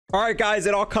All right, guys,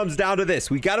 it all comes down to this.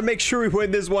 We got to make sure we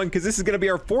win this one because this is going to be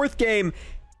our 4th game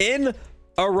in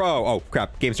a row. Oh,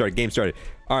 crap. Game started.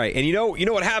 All right, and you know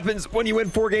what happens when you win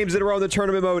 4 games in a row in the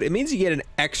tournament mode? It means you get an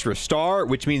extra star,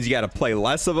 which means you got to play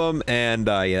less of them, and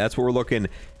yeah, that's what we're looking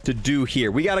to do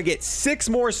here. We got to get 6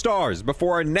 more stars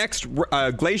before our next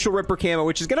Glacial Ripper camo,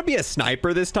 which is going to be a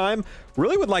sniper this time.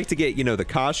 Really would like to get, you know, the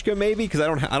Koshka maybe, because I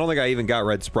don't think I even got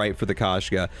red sprite for the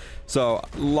Koshka. So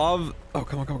love. Oh,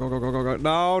 come on, go.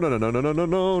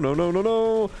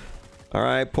 No. All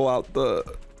right, pull out the.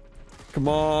 Come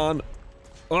on.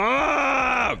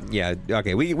 Ah! Yeah,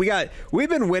 okay. We've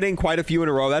been winning quite a few in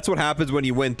a row. That's what happens when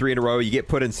you win 3 in a row. You get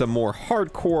put in some more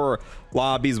hardcore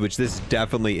lobbies, which this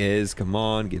definitely is. Come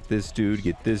on, get this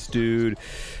dude.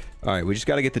 All right, we just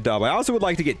got to get the dub. I also would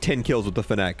like to get 10 kills with the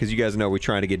Fennec, because you guys know we're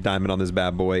trying to get diamond on this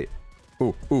bad boy.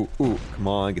 Ooh. Come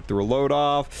on, get the reload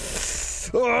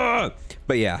off. Ah!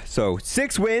 But yeah, so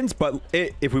 6 wins, but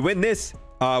if we win this,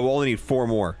 we'll only need 4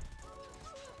 more.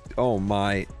 Oh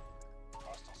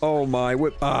my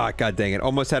whip. Ah, god dang it.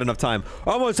 Almost had enough time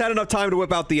to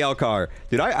whip out the Elcar.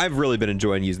 Dude, I've really been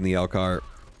enjoying using the Elcar.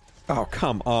 Oh,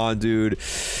 come on, dude.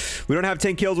 We don't have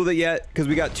 10 kills with it yet because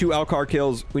we got 2 Elcar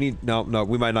kills. We need no,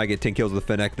 we might not get 10 kills with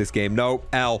the Fennec this game. Nope.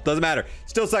 Doesn't matter.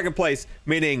 Still 2nd place,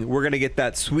 meaning we're gonna get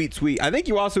that sweet. I think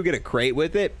you also get a crate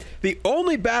with it. The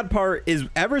only bad part is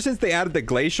ever since they added the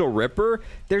Glacial Ripper,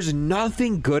 there's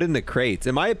nothing good in the crates.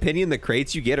 In my opinion, the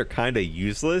crates you get are kind of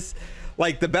useless.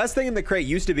 Like, the best thing in the crate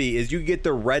used to be is you get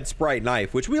the red sprite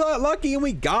knife, which we got lucky and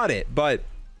we got it, but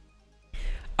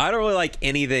I don't really like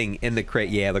anything in the crate.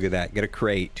 Yeah, look at that. Get a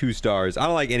crate, 2 stars. I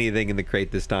don't like anything in the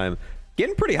crate this time.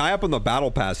 Getting pretty high up on the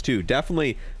battle pass, too.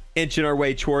 Definitely inching our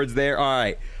way towards there. All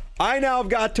right. I now have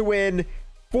got to win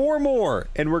 4 more,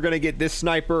 and we're going to get this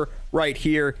sniper right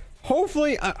here.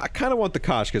 Hopefully, I kind of want the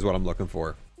Koshka is what I'm looking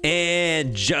for.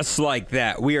 And just like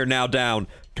that, we are now down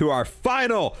to our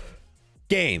final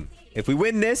game. If we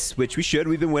win this, which we should,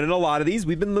 we've been winning a lot of these.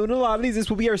 This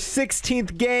will be our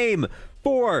 16th game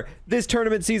for this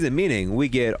tournament season, meaning we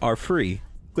get our free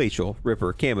Glacial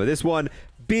Ripper camo. This one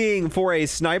being for a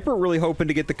sniper, really hoping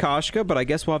to get the Koshka, but I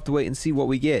guess we'll have to wait and see what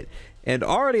we get. And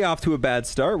already off to a bad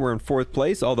start. We're in 4th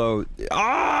place, although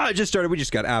it just started. We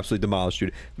just got absolutely demolished,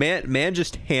 dude. Man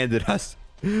just handed us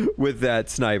with that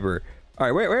sniper.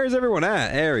 All right, where's everyone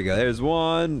at? There we go. There's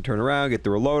one. Turn around, get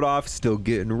the reload off. Still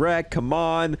getting wrecked. Come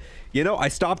on. You know, I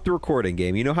stopped the recording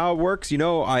game. You know how it works? You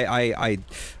know, I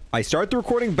start the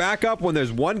recording back up when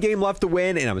there's 1 game left to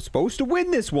win, and I'm supposed to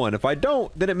win this one. If I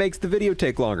don't, then it makes the video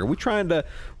take longer. We're trying to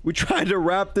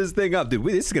wrap this thing up, dude.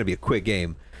 This is gonna be a quick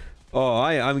game. Oh,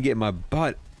 I'm getting my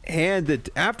butt handed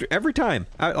after every time.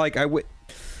 Get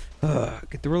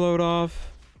the reload off.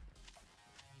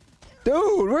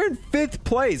 Dude, we're in 5th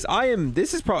place.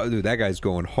 This is probably, dude, that guy's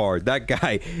going hard. That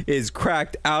guy is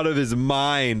cracked out of his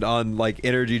mind on, like,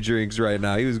 energy drinks right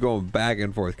now. He was going back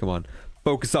and forth. Come on.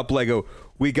 Focus up, Lego.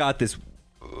 We got this.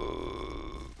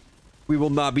 We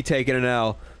will not be taking an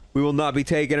L. We will not be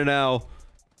taking an L.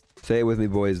 Say it with me,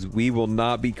 boys. We will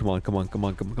not be. Come on.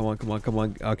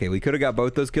 Okay, we could have got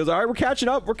both those kills. All right, we're catching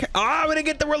up. We didn't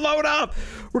get the reload up.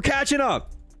 We're catching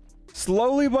up.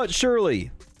 Slowly but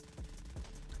surely.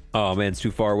 Oh, man, it's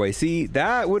too far away. See,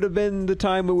 that would have been the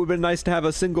time it would have been nice to have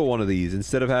a single one of these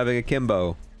instead of having a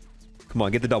Kimbo. Come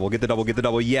on, get the double.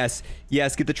 Yes,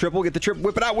 get the triple. Whip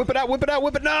it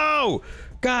out. No!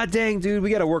 God dang, dude,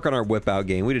 we got to work on our whip out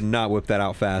game. We did not whip that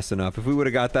out fast enough. If we would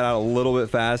have got that out a little bit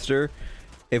faster,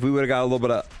 if we would have got a little bit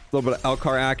of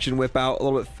Elcar action whip out a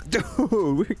little bit. Dude,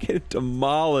 we're getting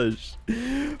demolished.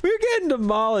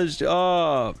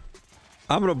 Oh,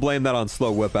 I'm going to blame that on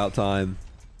slow whip out time.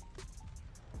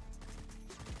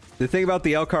 The thing about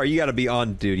the Elcar, you got to be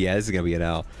on, dude. Yeah, this is going to be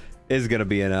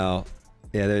an L.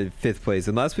 Yeah, they're in 5th place.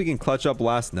 Unless we can clutch up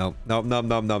last. Nope.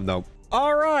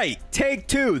 All right, take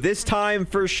 2. This time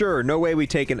for sure. No way we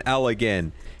take an L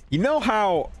again. You know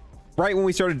how right when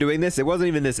we started doing this, it wasn't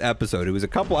even this episode. It was a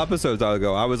couple episodes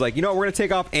ago. I was like, you know what? We're going to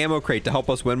take off ammo crate to help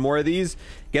us win more of these.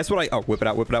 Guess what? Oh, whip it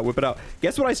out.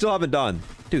 Guess what I still haven't done?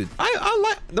 Dude,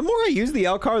 the more I use the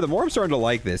Elcar, the more I'm starting to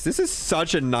like this. This is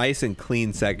such a nice and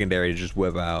clean secondary to just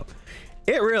whip out.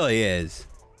 It really is.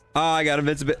 Oh, I got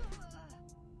invincibility.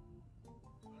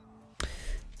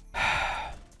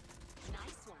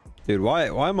 Dude,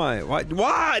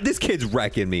 why? This kid's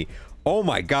wrecking me. Oh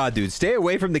my god, dude. Stay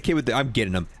away from the kid with the... I'm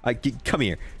getting him. Come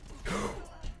here.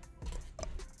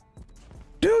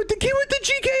 Dude, the kid with the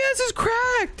GKS is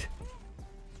cracked.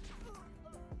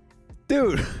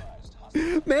 Dude.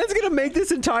 Man's gonna make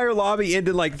this entire lobby end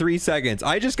in like 3 seconds.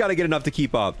 I just gotta get enough to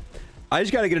keep up.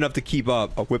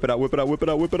 Oh, whip it out.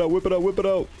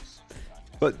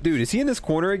 But dude, is he in this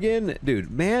corner again? Dude,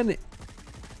 man's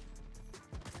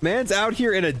out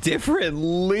here in a different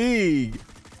league.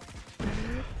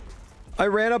 I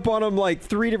ran up on him like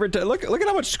 3 different times. Look at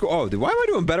how much score. Oh, dude, why am I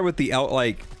doing better with the out?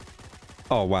 Like,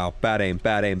 oh wow, bad aim,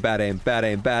 bad aim, bad aim, bad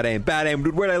aim, bad aim, bad aim.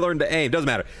 Dude, where did I learn to aim? Doesn't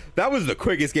matter. That was the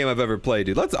quickest game I've ever played,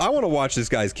 dude. I want to watch this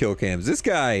guy's kill cams. This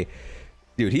guy,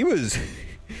 dude, he was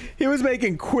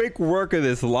making quick work of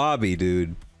this lobby,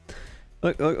 dude.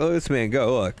 Look this man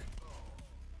go. Look,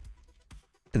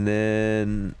 and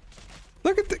then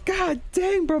look at the god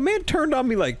dang, bro. Man turned on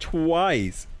me like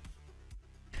twice.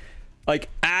 Like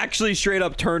actually straight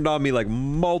up turned on me like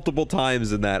multiple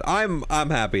times in that. I'm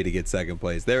happy to get second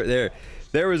place. There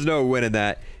was no win in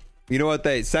that. You know what?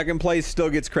 Second place still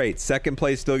gets crate. Second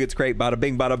place still gets crate. Bada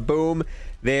bing, bada boom.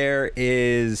 There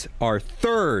is our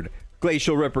third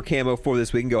Glacial Ripper camo for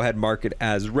this week. Go ahead and mark it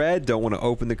as red. Don't want to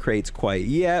open the crates quite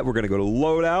yet. We're gonna go to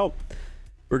loadout.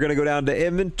 We're gonna go down to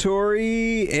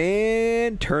inventory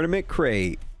and tournament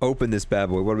crate. Open this bad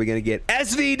boy. What are we gonna get?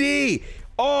 SVD.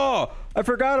 Oh, I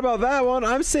forgot about that one.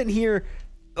 I'm sitting here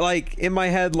like in my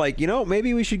head like, you know,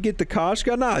 maybe we should get the Kosh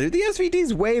gun. Nah, dude, the SVD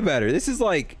is way better. This is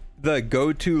like the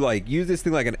go-to, like use this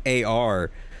thing like an AR.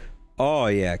 Oh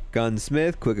yeah,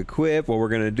 gunsmith, quick equip. What we're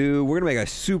gonna do, we're gonna make a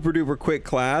super duper quick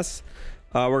class.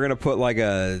 We're gonna put like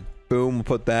a boom, we'll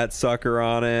put that sucker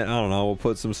on it. I don't know, we'll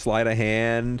put some sleight of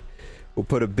hand. We'll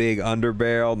put a big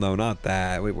underbarrel. No, not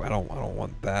that. I don't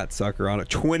want that sucker on it.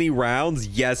 20 rounds,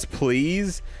 yes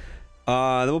please.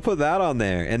 Then we'll put that on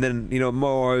there, and then, you know,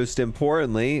 most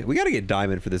importantly, we got to get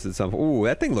diamond for this at some point. Ooh,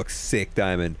 that thing looks sick,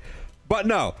 diamond. But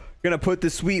no, gonna put the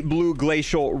sweet blue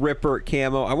Glacial Ripper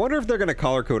camo. I wonder if they're gonna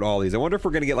color code all these. I wonder if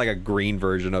we're gonna get like a green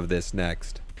version of this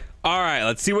next. All right,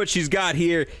 let's see what she's got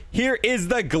here. Here is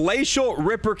the Glacial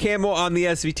Ripper camo on the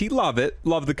SVT. Love it.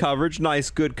 Love the coverage. Nice,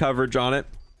 good coverage on it.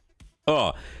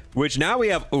 Oh, which now we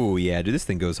have. Oh yeah, dude, this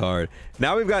thing goes hard.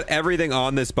 Now we've got everything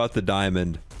on this but the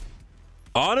diamond.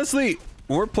 Honestly,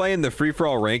 when we're playing the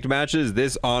free-for-all ranked matches,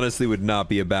 this honestly would not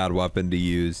be a bad weapon to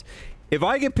use. If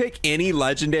I could pick any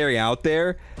legendary out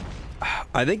there,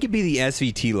 I think it'd be the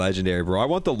SVT legendary, bro. I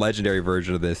want the legendary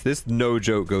version of this. This, no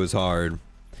joke, goes hard.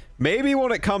 Maybe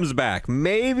when it comes back.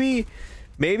 Maybe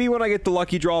when I get the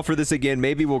lucky draw for this again,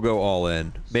 maybe we'll go all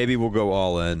in. Maybe we'll go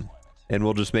all in. And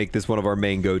we'll just make this one of our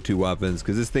main go-to weapons,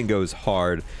 because this thing goes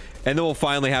hard. And then we'll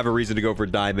finally have a reason to go for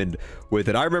diamond with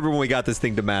it. I remember when we got this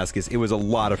thing Damascus, it was a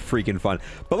lot of freaking fun.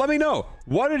 But let me know,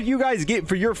 what did you guys get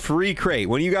for your free crate?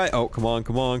 When you guys, oh, come on,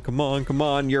 come on, come on, come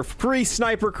on. Your free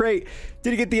sniper crate.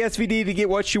 Did you get the SVD to get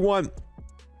what you want?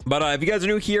 But if you guys are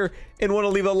new here and want to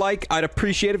leave a like, I'd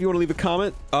appreciate it. If you want to leave a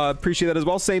comment, appreciate that as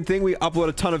well. Same thing, we upload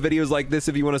a ton of videos like this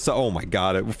if you want to sub. Oh my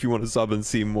god, if you want to sub and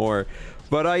see more.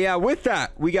 But yeah, with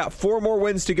that, we got 4 more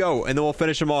wins to go, and then we'll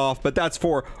finish them off. But that's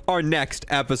for our next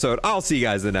episode. I'll see you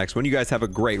guys in the next one. You guys have a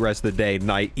great rest of the day,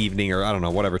 night, evening, or I don't know,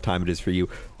 whatever time it is for you.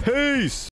 Peace!